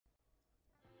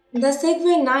The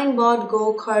Segway Ninebot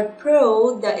Gokart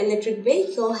PRO, the electric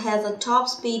vehicle, has a top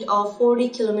speed of 40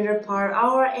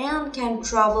 km/h and can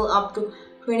travel up to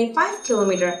 25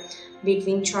 km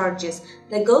between charges.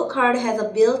 The go-kart has a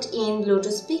built-in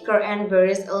Bluetooth speaker and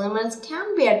various elements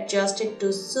can be adjusted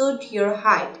to suit your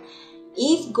height.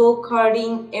 If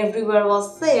go-karting everywhere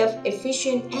was safe,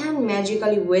 efficient, and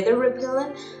magically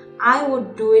weather-repellent, I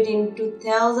would do it in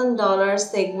 $2,000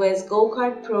 Segway's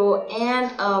Gokart Pro and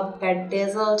a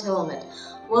bedazzled helmet.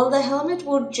 Well, the helmet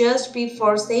would just be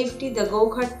for safety. The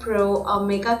Gokart Pro, a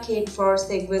mega kit for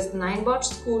Segway's Ninebot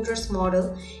scooters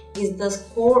model, is the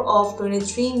core of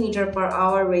 23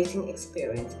 mph racing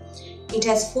experience. It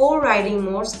has 4 riding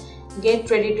modes. Get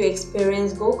ready to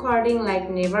experience go-karting like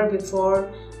never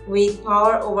before with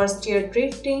power oversteer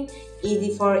drifting,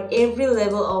 easy for every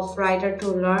level of rider to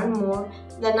learn more.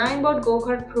 The Ninebot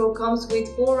Gokart Pro comes with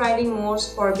 4 riding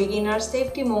modes. For beginners,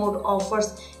 safety mode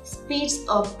offers speeds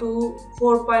up to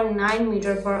 4.9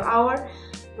 mph.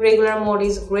 Regular mode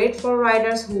is great for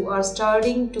riders who are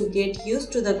starting to get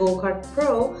used to the Gokart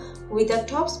Pro with a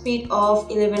top speed of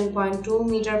 11.2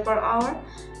 mph.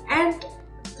 And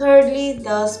thirdly,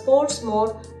 the sports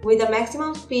mode with a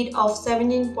maximum speed of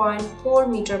 17.4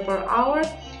 mph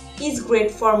is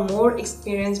great for more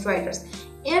experienced riders.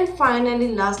 And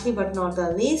finally, lastly but not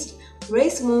the least,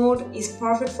 race mode is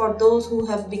perfect for those who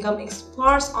have become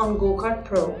experts on Gokart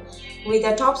Pro with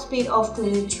a top speed of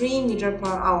 23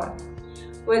 mph.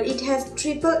 Well, it has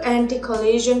triple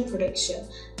anti-collision protection.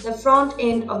 The front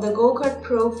end of the Gokart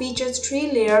Pro features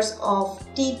 3 layers of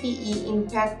TPE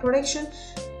impact protection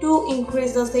to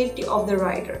increase the safety of the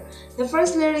rider. The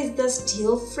first layer is the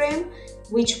steel frame,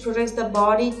 which protects the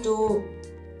body to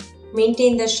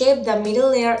maintain the shape. The middle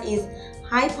layer is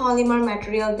high polymer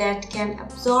material that can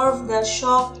absorb the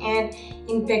shock and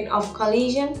impact of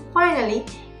collision. Finally,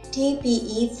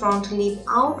 TPE front lip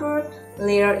outer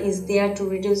layer is there to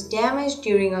reduce damage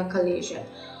during a collision.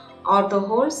 Auto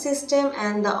hold system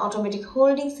and the automatic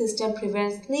holding system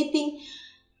prevents slipping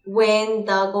when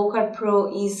the Gokart Pro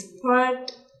is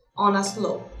parked on a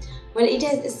slope. Well, it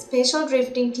has special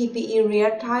drifting TPE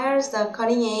rear tires. The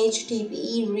cutting-edge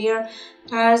TPE rear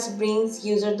tires brings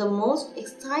user the most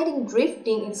exciting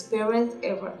drifting experience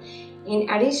ever. In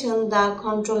addition, the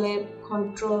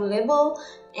controllable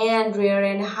and rear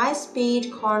and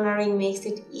high-speed cornering makes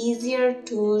it easier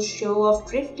to show off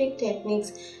drifting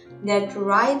techniques that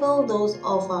rival those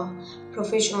of a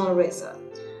professional racer.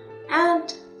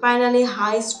 And finally,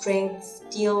 high-strength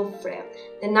steel frame.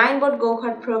 The Ninebot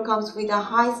Gokart Pro comes with a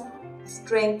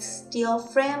high-strength steel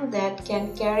frame that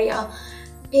can carry a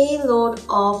payload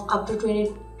of up to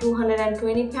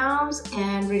 220 pounds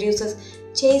and reduces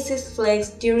chassis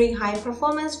flex during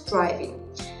high-performance driving.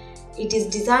 It is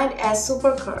designed as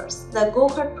supercars. The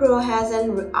Gokart Pro has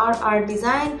an RR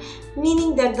design,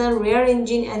 meaning that the rear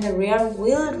engine and the rear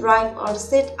wheel drive are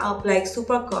set up like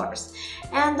supercars,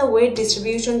 and the weight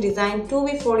distribution designed to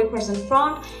be 40%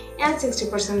 front and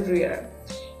 60% rear.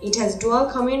 It has dual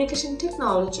communication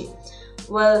technology.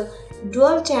 Well,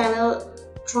 dual channel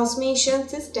transmission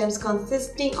systems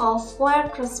consisting of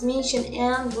wired transmission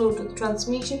and Bluetooth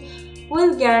transmission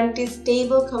will guarantee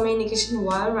stable communication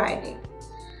while riding.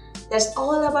 That's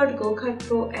all about Gokart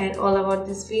Pro and all about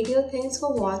this video. Thanks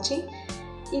for watching.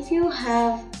 If you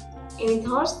have any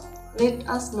thoughts, let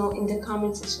us know in the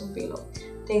comment section below.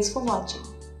 Thanks for watching.